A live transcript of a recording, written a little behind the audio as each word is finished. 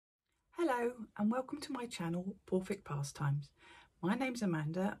Hello and welcome to my channel, PawfectPastimes. My name's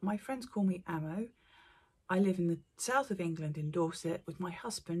Amanda, my friends call me Amo. I live in the south of England in Dorset with my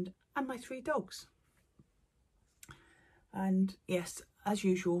husband and my 3 dogs. And yes, as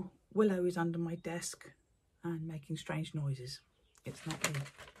usual, Willow is under my desk and making strange noises. It's not me.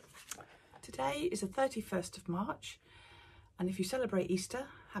 Today is the 31st of March, and if you celebrate Easter,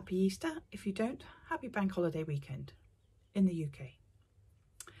 happy Easter. If you don't, happy bank holiday weekend in the UK.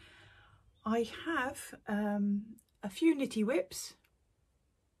 I have a few knitty whips.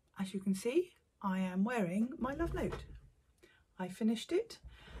 As you can see, I am wearing my love note. I finished it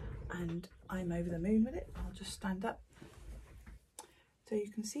and I'm over the moon with it. I'll just stand up so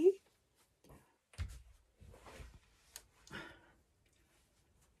you can see.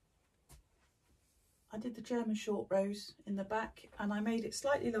 I did the German short rows in the back and I made it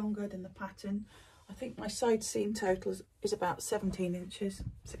slightly longer than the pattern. I think my side seam total is about 17 inches,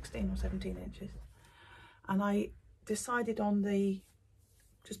 16 or 17 inches. And I decided on the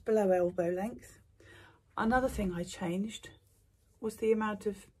just below elbow length. Another thing I changed was the amount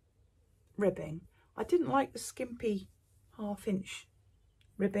of ribbing. I didn't like the skimpy 1/2 inch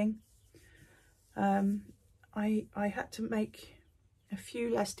ribbing. I had to make a few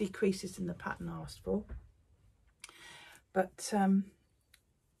less decreases than the pattern asked for. But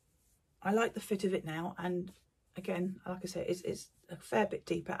I like the fit of it now, and again, like I say, it's a fair bit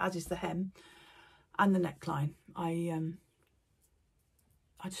deeper, as is the hem and the neckline. I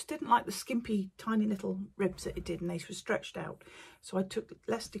just didn't like the skimpy tiny little ribs that it did, and they were stretched out, so I took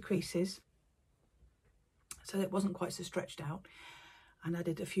less decreases so that it wasn't quite so stretched out, and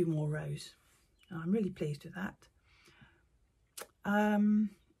added a few more rows. And I'm really pleased with that.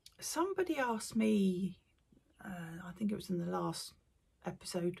 Somebody asked me, I think it was in the last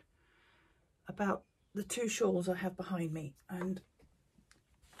episode, about the 2 shawls I have behind me, and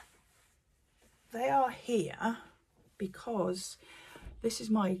they are here because this is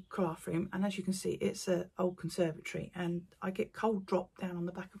my craft room, and as you can see, it's an old conservatory, and I get cold drop down on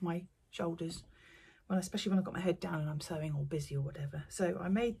the back of my shoulders, especially when I've got my head down and I'm sewing or busy or whatever. So I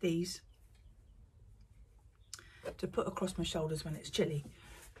made these to put across my shoulders when it's chilly.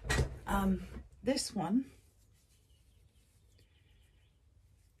 This one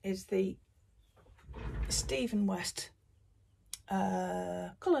is the Stephen West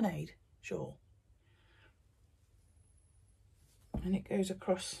Colonnade Shawl, and it goes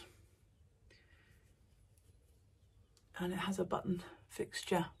across, and it has a button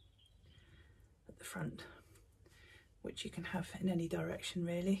fixture at the front, which you can have in any direction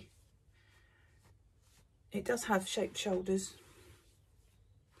really. It does have shaped shoulders,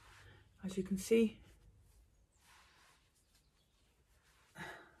 as you can see,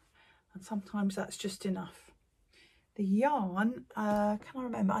 and sometimes that's just enough. The yarn, can I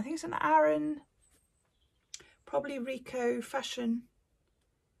remember? I think it's an Aran, probably Rico Fashion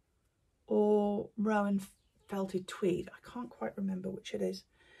or Rowan felted tweed. I can't quite remember which it is.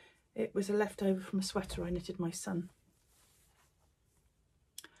 It was a leftover from a sweater I knitted my son.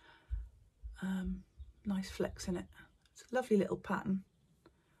 Nice flex in it. It's a lovely little pattern,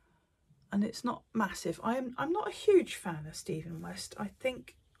 and it's not massive. I'm not a huge fan of Stephen West. I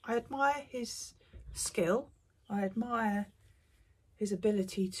think I admire his skill. I admire his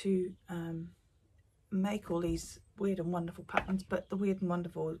ability to make all these weird and wonderful patterns, but the weird and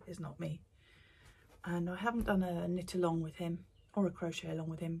wonderful is not me. And I haven't done a knit along with him or a crochet along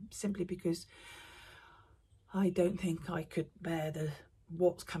with him, simply because I don't think I could bear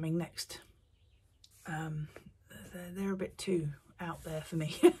what's coming next. They're a bit too out there for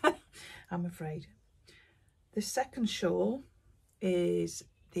me, I'm afraid. The second shawl is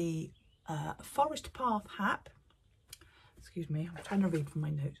the Forest Path hat. Excuse me, I'm trying to read from my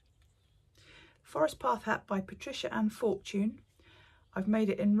note. Forest Path hat by Patricia and Fortune. I've made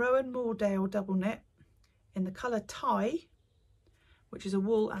it in Rowan Moordale double knit in the colour Tie, which is a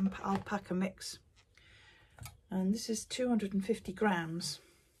wool and alpaca mix, and this is 250 grams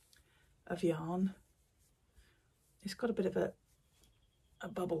of yarn. It's got a bit of a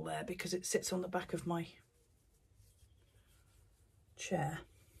bubble there because it sits on the back of my chair.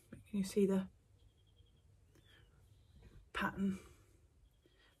 Can you see the pattern?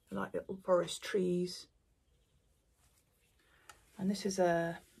 They're like little forest trees, and this is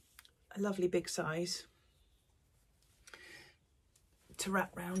a lovely big size to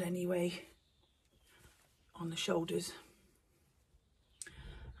wrap round anyway on the shoulders.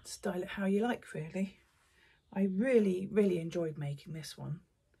 Style it how you like, really. I really enjoyed making this one.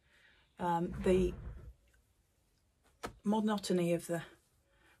 The monotony of the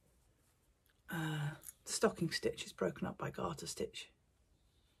stocking stitch is broken up by garter stitch,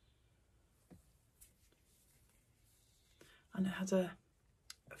 and it has a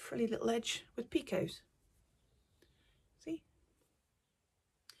frilly little edge with picots. See?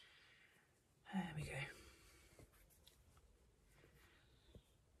 There we go.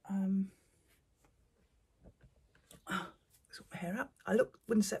 Sort my hair up. I look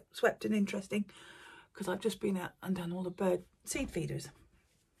windswept and interesting because I've just been out and done all the bird seed feeders.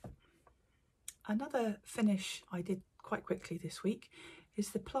 Another finish I did quite quickly this week is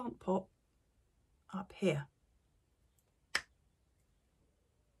the plant pot up here.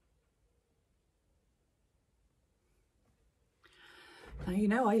 Now, you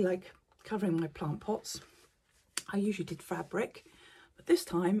know I like covering my plant pots. I usually did fabric, but this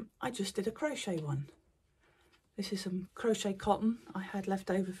time I just did a crochet one. This is some crochet cotton I had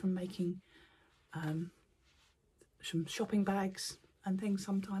left over from making some shopping bags and things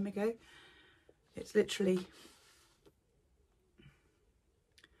some time ago. It's literally,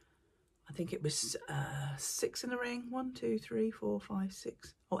 I think it was 6 in a ring, 1, 2, 3, 4, 5,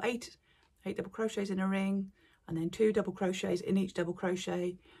 6, or 8 double crochets in a ring, and then 2 double crochets in each double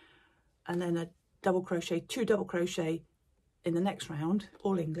crochet, and then a double crochet, 2 double crochet in the next round,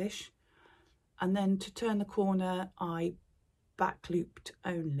 all English. And then to turn the corner, I back looped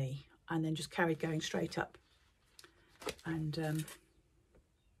only, and then just carried going straight up. And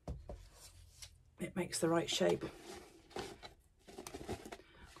it makes the right shape.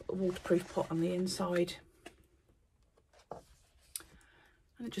 Got the waterproof pot on the inside,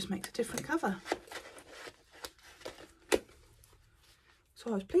 and it just makes a different cover.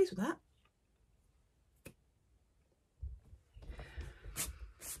 So I was pleased with that.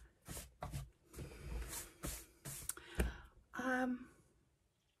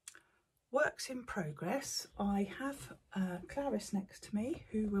 Works in progress. I have Clarice next to me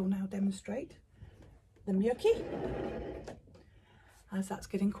who will now demonstrate the Mökki, as that's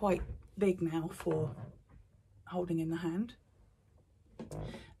getting quite big now for holding in the hand.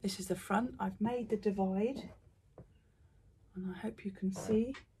 This is the front. I've made the divide, and I hope you can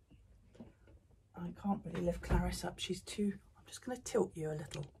see. I can't really lift Clarice up, she's too, I'm just going to tilt you a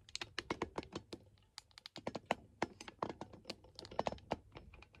little.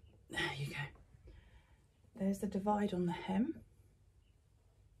 There you go. There's the divide on the hem.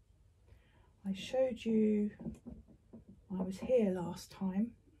 I showed you, I was here last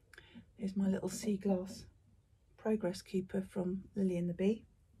time. Here's my little sea glass progress keeper from Lily and the Bee.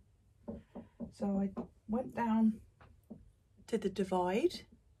 So I went down to the divide,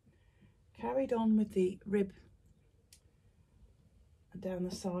 carried on with the rib down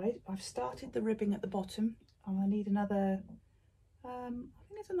the side. I've started the ribbing at the bottom, and I need another, I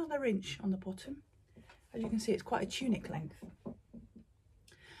think it's another inch on the bottom. As you can see, it's quite a tunic length.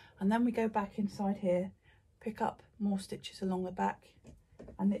 And then we go back inside here, pick up more stitches along the back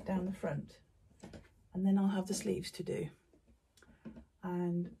and knit down the front. And then I'll have the sleeves to do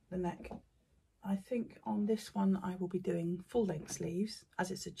and the neck. I think on this one I will be doing full length sleeves. As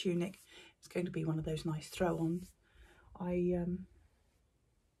it's a tunic, it's going to be one of those nice throw-ons. I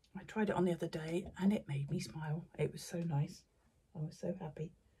tried it on the other day and it made me smile. It was so nice. I was so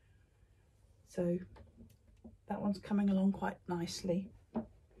happy. So that one's coming along quite nicely.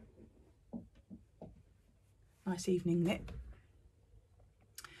 Nice evening knit.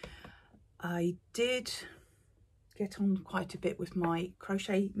 I did get on quite a bit with my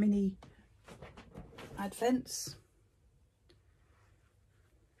crochet mini advents.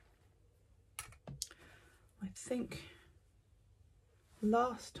 I think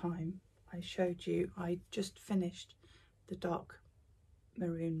last time I showed you I just finished the dark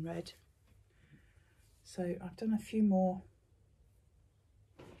maroon red, so I've done a few more,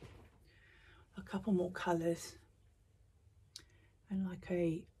 a couple more colours, and like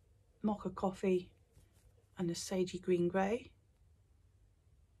a mocha coffee and a sagey green grey.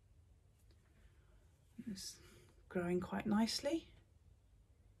 It's growing quite nicely.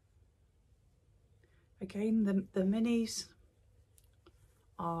 Again, the minis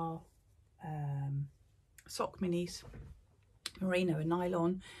are sock minis, merino and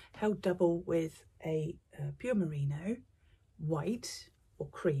nylon, held double with a pure merino, white or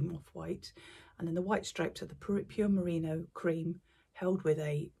cream off white, and then the white stripes are the pure merino cream held with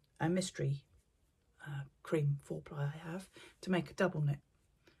a mystery cream 4-ply I have to make a double knit,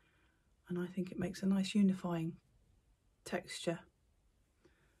 and I think it makes a nice unifying texture.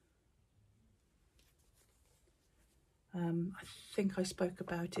 I think I spoke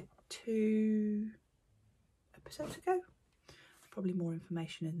about it 2 episodes ago. Probably more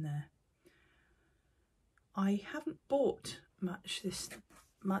information in there. I haven't bought much this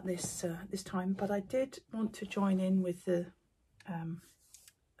time, but I did want to join in with the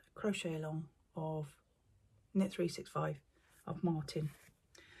crochet along of Knit 365 of Martin.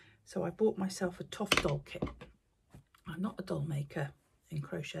 So I bought myself a Toff doll kit. I'm not a doll maker in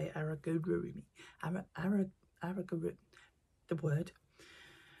crochet, the word.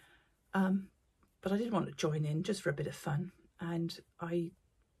 But I did want to join in just for a bit of fun, and I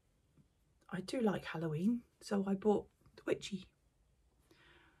do like Halloween, so I bought the Witchy,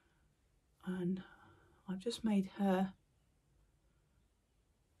 and I've just made her,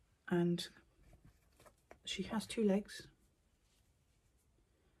 and she has 2 legs,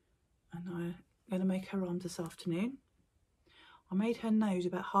 and I'm going to make her arms this afternoon. I made her nose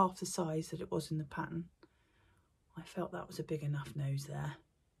about half the size that it was in the pattern. I felt that was a big enough nose there.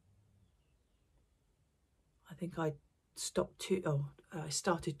 I think I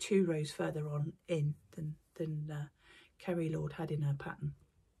started 2 rows further on in than Kerry Lord had in her pattern.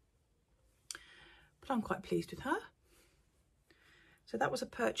 But I'm quite pleased with her. So that was a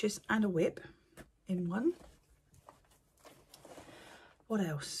purchase and a whip in one. What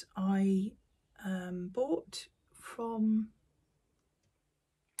else? I bought from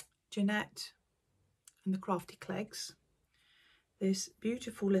Jeanette and the Crafty Cleggs this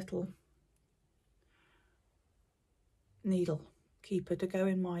beautiful little needle keeper to go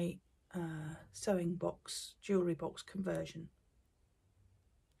in my sewing box, jewellery box conversion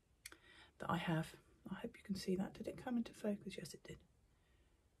that I have. I hope you can see that. Did it come into focus? Yes, it did.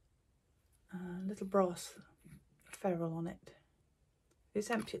 Little brass ferrule on it. It's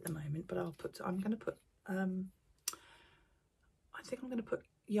empty at the moment, but I think I'm going to put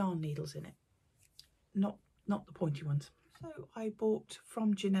yarn needles in it, not the pointy ones. So I bought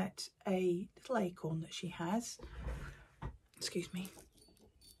from Jeanette a little acorn that she has. Excuse me.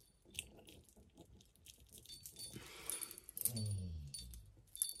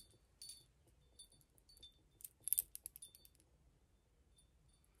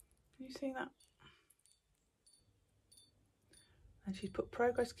 Can you see that? And she's put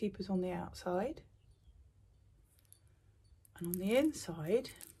progress keepers on the outside, and on the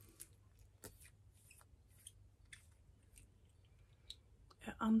inside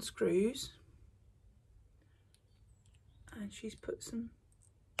it unscrews, and she's put some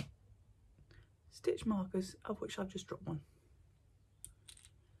stitch markers, of which I've just dropped one,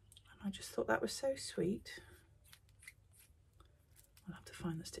 and I just thought that was so sweet. I'll have to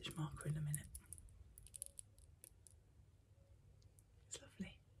find the stitch marker in a minute. It's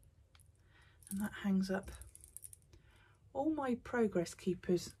lovely. And that hangs up all my progress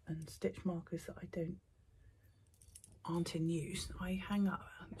keepers and stitch markers that aren't in use. I hang up,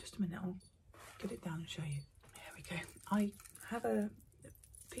 just a minute, I'll get it down and show you. There we go. I have a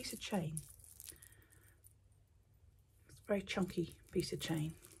piece of chain. It's a very chunky piece of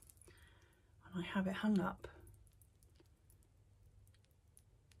chain, and I have it hung up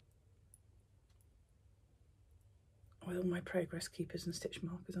with all my progress keepers and stitch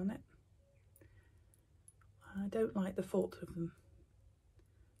markers on it. I don't like the thought of them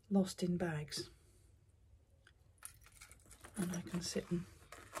lost in bags, and I can sit and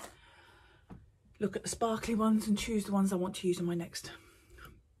look at the sparkly ones and choose the ones I want to use in my next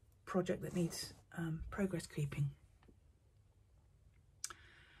project that needs progress keeping.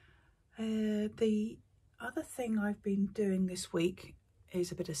 The other thing I've been doing this week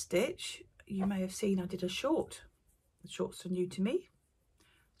is a bit of stitch. You may have seen I did a short. The shorts are new to me,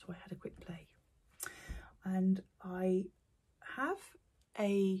 so I had a quick play. And I have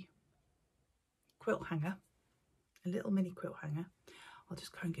a quilt hanger, a little mini quilt hanger. I'll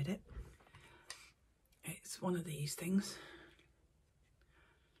just go and get it. It's one of these things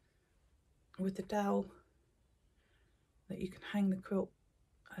with the dowel that you can hang the quilt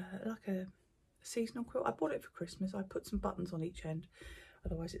like a seasonal quilt. I bought it for Christmas. I put some buttons on each end,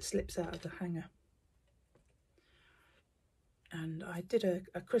 otherwise it slips out of the hanger. And I did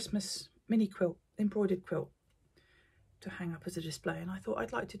a Christmas mini quilt, embroidered quilt, to hang up as a display, and I thought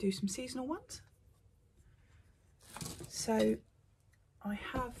I'd like to do some seasonal ones. So I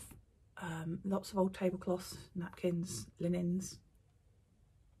have lots of old tablecloths, napkins, linens,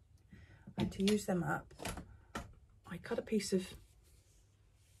 and to use them up I cut a piece of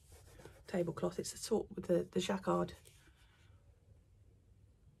tablecloth. It's a sort with the jacquard.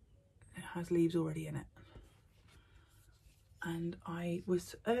 It has leaves already in it. And I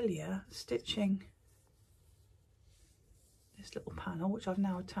was earlier stitching this little panel, which I've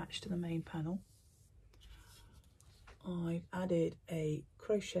now attached to the main panel. I've added a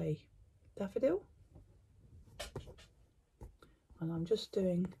crochet daffodil, and I'm just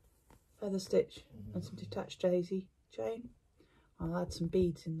doing feather stitch and some detached daisy chain. I'll add some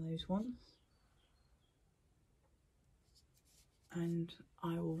beads in those ones, and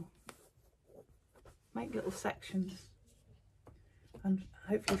I will make little sections and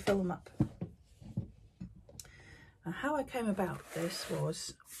hopefully fill them up. And how I came about this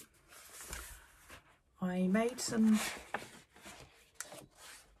was I made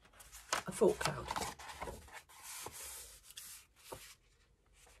a thought cloud.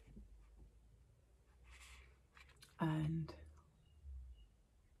 And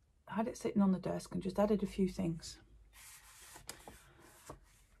I had it sitting on the desk and just added a few things.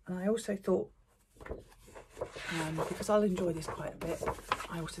 And I also thought, because I'll enjoy this quite a bit,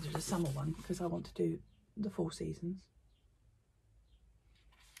 I also did a summer one because I want to do the 4 seasons.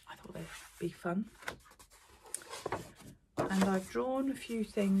 I thought they'd be fun. And I've drawn a few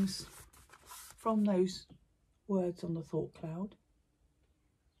things from those words on the thought cloud,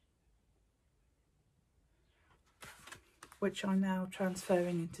 which I'm now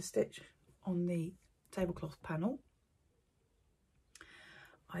transferring into stitch on the tablecloth panel.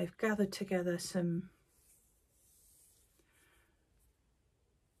 I've gathered together some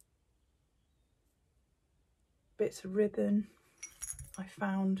bits of ribbon I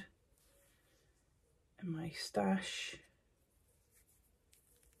found in my stash.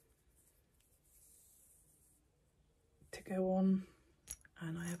 To go on,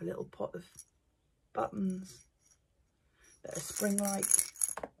 and I have a little pot of buttons that are spring-like.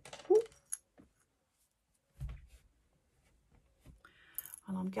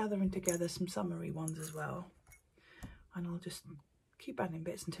 And I'm gathering together some summery ones as well, and I'll just keep adding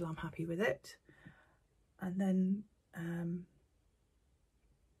bits until I'm happy with it, and then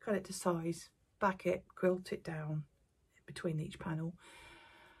cut it to size, back it, quilt it down between each panel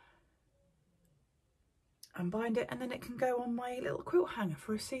and bind it, and then it can go on my little quilt hanger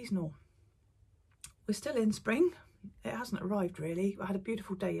for a seasonal. We're still in spring. It hasn't arrived really. I had a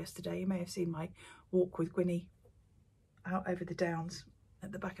beautiful day yesterday. You may have seen my walk with Gwynnie out over the downs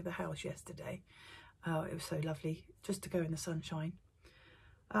at the back of the house yesterday. It was so lovely just to go in the sunshine.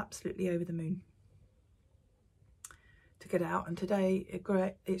 Absolutely over the moon to get out. And today it's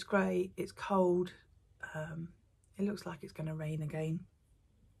grey, it's cold. It looks like it's going to rain again.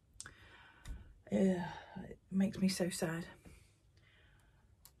 Yeah, it makes me so sad.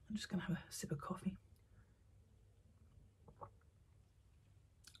 I'm just going to have a sip of coffee.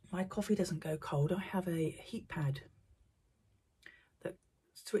 My coffee doesn't go cold. I have a heat pad that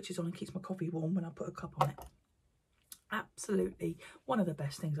switches on and keeps my coffee warm when I put a cup on it. Absolutely one of the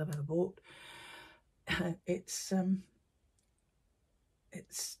best things I've ever bought. I'm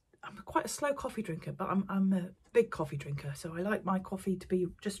quite a slow coffee drinker, but I'm a big coffee drinker, so I like my coffee to be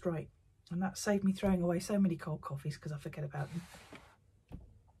just right. And that saved me throwing away so many cold coffees because I forget about them.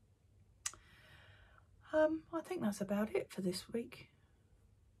 I think that's about it for this week.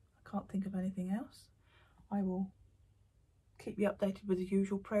 I can't think of anything else. I will keep you updated with the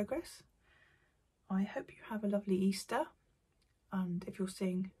usual progress. I hope you have a lovely Easter, and if you're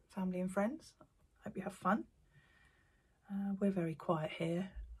seeing family and friends, I hope you have fun. We're very quiet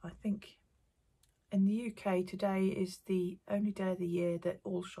here. I think in the UK today is the only day of the year that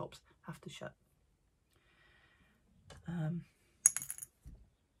all shops have to shut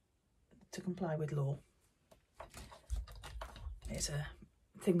to comply with law. It's a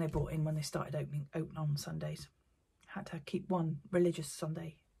thing they brought in when they started open on Sundays. Had to keep one religious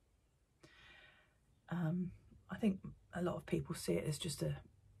Sunday. I think a lot of people see it as just a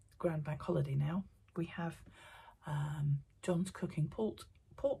grand bank holiday now. We have John's cooking pork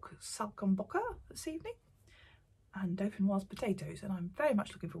salcomboca this evening and dauphinoise potatoes, and I'm very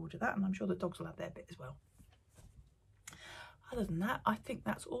much looking forward to that, and I'm sure the dogs will have their bit as well. Other than that, I think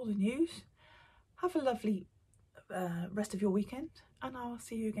that's all the news. Have a lovely rest of your weekend, and I'll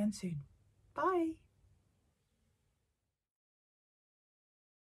see you again soon. Bye.